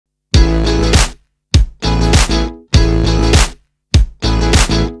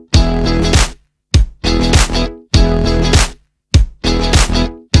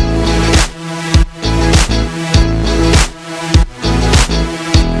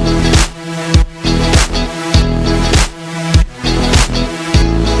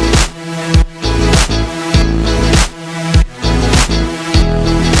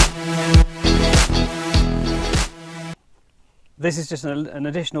this is just an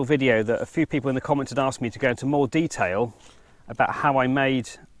additional video that a few people in the comments had asked me to go into more detail about how I made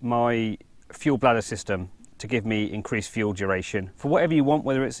my fuel bladder system to give me increased fuel duration for whatever you want,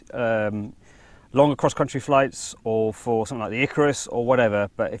 whether it's longer cross-country flights or for something like the Icarus or whatever.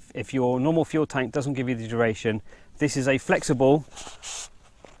 But if your normal fuel tank doesn't give you the duration, this is a flexible,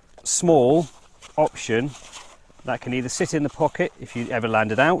 small option that can either sit in the pocket if you ever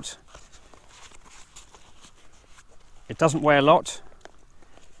landed out. It doesn't weigh a lot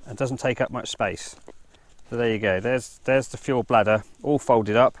and doesn't take up much space. So there you go, there's the fuel bladder all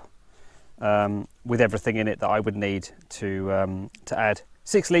folded up with everything in it that I would need to add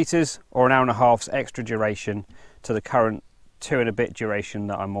 6 litres or an hour and a half's extra duration to the current 2 and a bit duration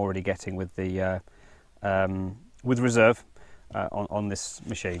that I'm already getting with the with reserve on this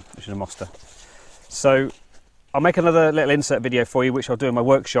machine, which is a Monster. So I'll make another little insert video for you, which I'll do in my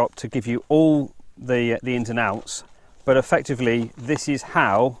workshop to give you all the ins and outs. But effectively, this is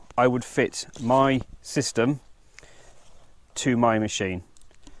how I would fit my system to my machine.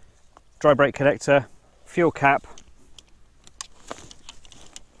 Drybreak connector, fuel cap,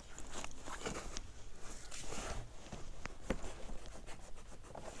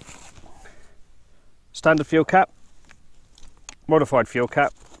 standard fuel cap, modified fuel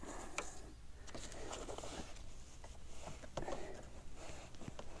cap,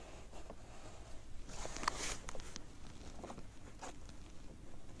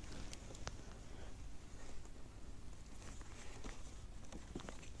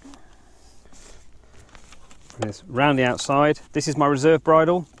 this round the outside. This is my reserve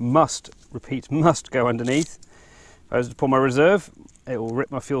bridle, must go underneath. If I was to pull my reserve, it will rip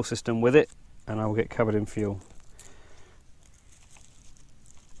my fuel system with it and I will get covered in fuel.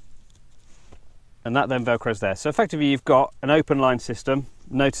 And that then velcros there. So effectively you've got an open line system,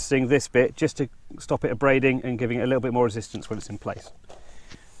 noticing this bit just to stop it abrading and giving it a little bit more resistance when it's in place.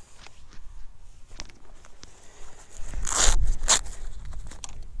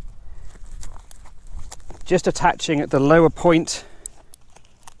 Just attaching at the lower point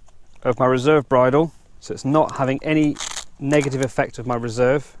of my reserve bridle, so it's not having any negative effect of my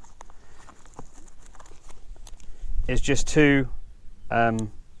reserve. It's just 2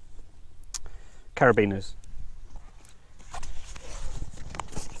 carabiners.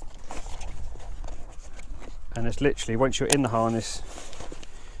 And it's literally, once you're in the harness,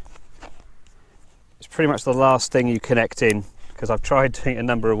 it's pretty much the last thing you connect in, because I've tried doing it a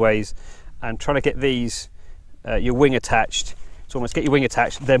number of ways and trying to get these your wing attached. So almost get your wing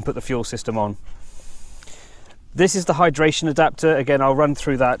attached, then put the fuel system on. This is the hydration adapter. Again, I'll run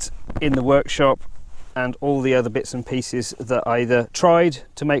through that in the workshop and all the other bits and pieces that I either tried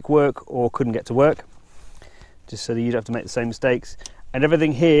to make work or couldn't get to work, just so that you don't have to make the same mistakes. And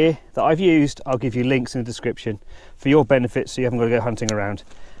everything here that I've used, I'll give you links in the description for your benefit, so you haven't got to go hunting around.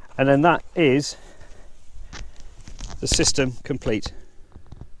 And then that is the system complete.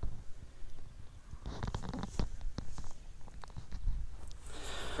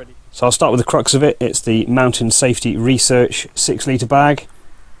 So I'll start with the crux of it. It's the Mountain Safety Research 6 litre bag.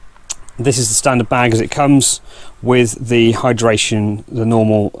 This is the standard bag as it comes with the hydration, the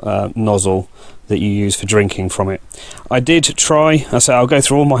normal nozzle that you use for drinking from it. I did try, I'll go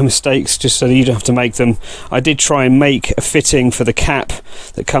through all my mistakes just so that you don't have to make them. I did try and make a fitting for the cap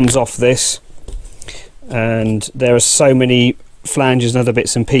that comes off this, and there are so many flanges and other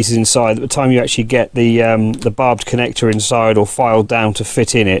bits and pieces inside that by the time you actually get the barbed connector inside or filed down to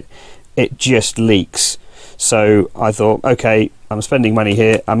fit in it, it just leaks. So I thought, okay, I'm spending money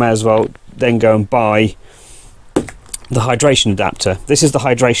here, I may as well then go and buy the hydration adapter. This is the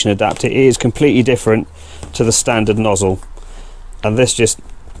hydration adapter. It is completely different to the standard nozzle, and this just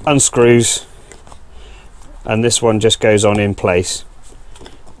unscrews and this one just goes on in place,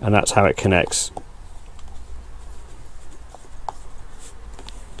 and that's how it connects.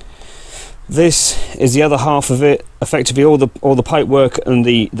 This is the other half of it. Effectively, all the pipe work and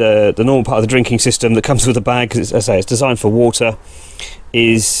the normal part of the drinking system that comes with the bag, because as I say, it's designed for water.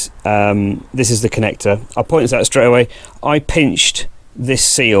 Is this is the connector. I'll point this out straight away. I pinched this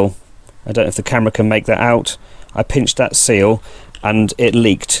seal. I don't know if the camera can make that out. I pinched that seal and it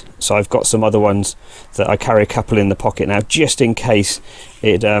leaked. So I've got some other ones that I carry a couple in the pocket now, just in case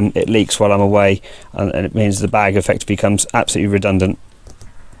it leaks while I'm away, and it means the bag effectively becomes absolutely redundant.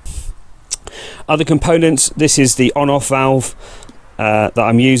 Other components, this is the on-off valve that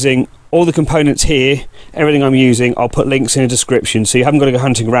I'm using. All the components here, everything I'm using, I'll put links in the description, so you haven't got to go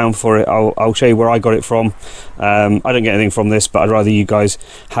hunting around for it. I'll show you where I got it from. I don't get anything from this, but I'd rather you guys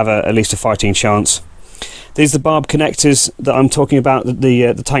have at least a fighting chance. These are the barb connectors that I'm talking about,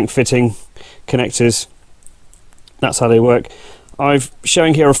 the tank fitting connectors. That's how they work. I'm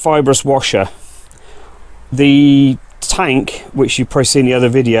showing here a fibrous washer. The tank, which you've probably seen in the other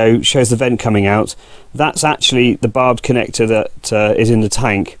video, shows the vent coming out. That's actually the barbed connector that is in the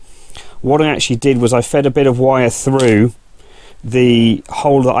tank. What I actually did was I fed a bit of wire through the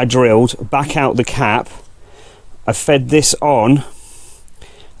hole that I drilled, back out the cap. I fed this on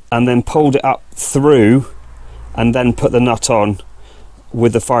and then pulled it up through and then put the nut on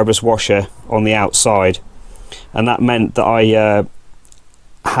with the fibrous washer on the outside, and that meant that I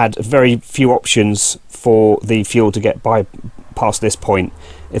had very few options for the fuel to get past this point.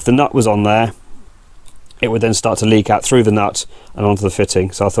 If the nut was on there, it would then start to leak out through the nut and onto the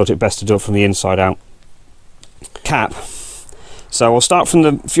fitting, so I thought it best to do it from the inside out. Cap. So I'll start from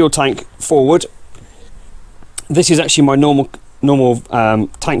the fuel tank forward. This is actually my normal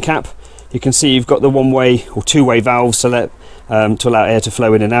tank cap. You can see you've got the one-way or two-way valves to allow air to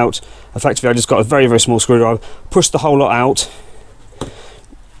flow in and out. Effectively, I just got a very, very small screwdriver, pushed the whole lot out,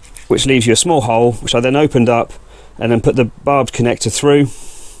 which leaves you a small hole, which I then opened up and then put the barbed connector through,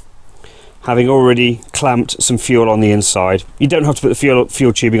 having already clamped some fuel on the inside. You don't have to put the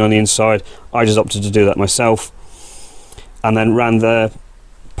fuel tubing on the inside. I just opted to do that myself, and then ran the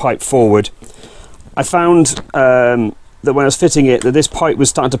pipe forward. I found that when I was fitting it, that this pipe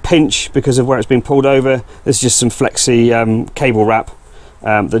was starting to pinch because of where it's been pulled over. This is just some flexi cable wrap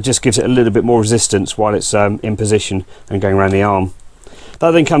that just gives it a little bit more resistance while it's in position and going around the arm.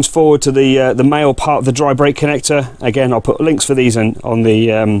 That then comes forward to the male part of the Drybreak connector. Again, I'll put links for these in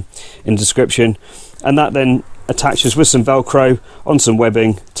the description, and that then attaches with some Velcro on some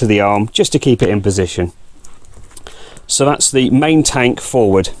webbing to the arm just to keep it in position. So that's the main tank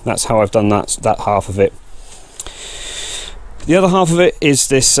forward. That's how I've done that half of it. The other half of it is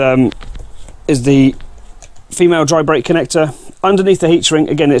this is the female Drybreak connector underneath the heat shrink.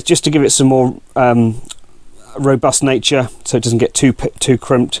 Again, it's just to give it some more robust nature, so it doesn't get too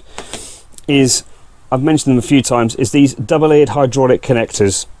crimped. I've mentioned them a few times, is these double-eared hydraulic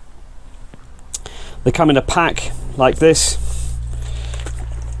connectors. They come in a pack like this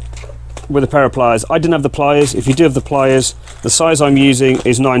with a pair of pliers. I didn't have the pliers. If you do have the pliers, the size I'm using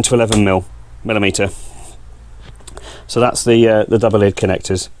is 9 to 11 millimeter. So that's the double-eared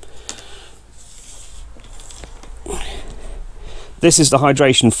connectors. This is the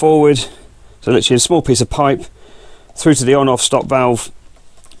hydration forward. So literally a small piece of pipe through to the on-off stop valve,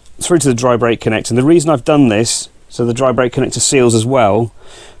 through to the Drybreak connector. And the reason I've done this, so the Drybreak connector seals as well,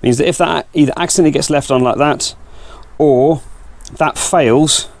 means that if that either accidentally gets left on like that, or that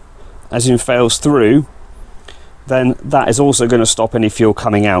fails, as in fails through, then that is also going to stop any fuel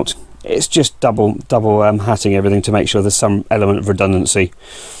coming out. It's just double hatting everything to make sure there's some element of redundancy.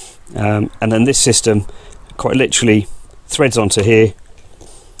 And then this system quite literally threads onto here.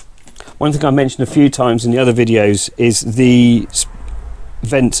 One thing I mentioned a few times in the other videos is the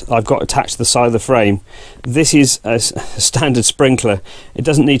vent I've got attached to the side of the frame. This is a standard sprinkler. It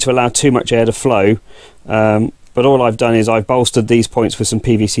doesn't need to allow too much air to flow, but all I've done is I've bolstered these points with some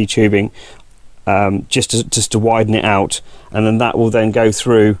PVC tubing just to widen it out, and then that will then go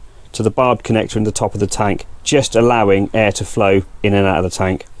through to the barbed connector in the top of the tank, just allowing air to flow in and out of the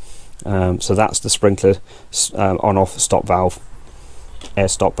tank. So that's the sprinkler on-off stop valve, air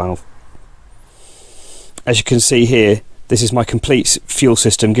stop valve. As you can see here, this is my complete fuel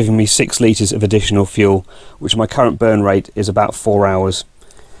system, giving me 6 litres of additional fuel, which my current burn rate is about 4 hours.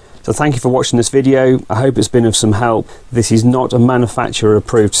 So thank you for watching this video. I hope it's been of some help. This is not a manufacturer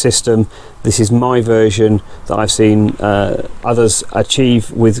approved system. This is my version that I've seen others achieve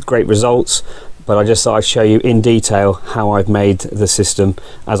with great results, but I just thought I'd show you in detail how I've made the system,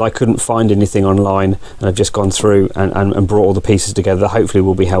 as I couldn't find anything online, and I've just gone through and brought all the pieces together that hopefully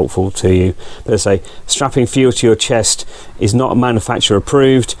will be helpful to you. But as I say, strapping fuel to your chest is not manufacturer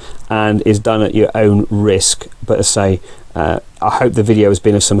approved and is done at your own risk. But as I say, I hope the video has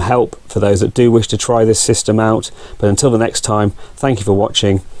been of some help for those that do wish to try this system out. But until the next time, thank you for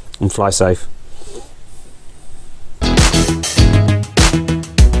watching and fly safe.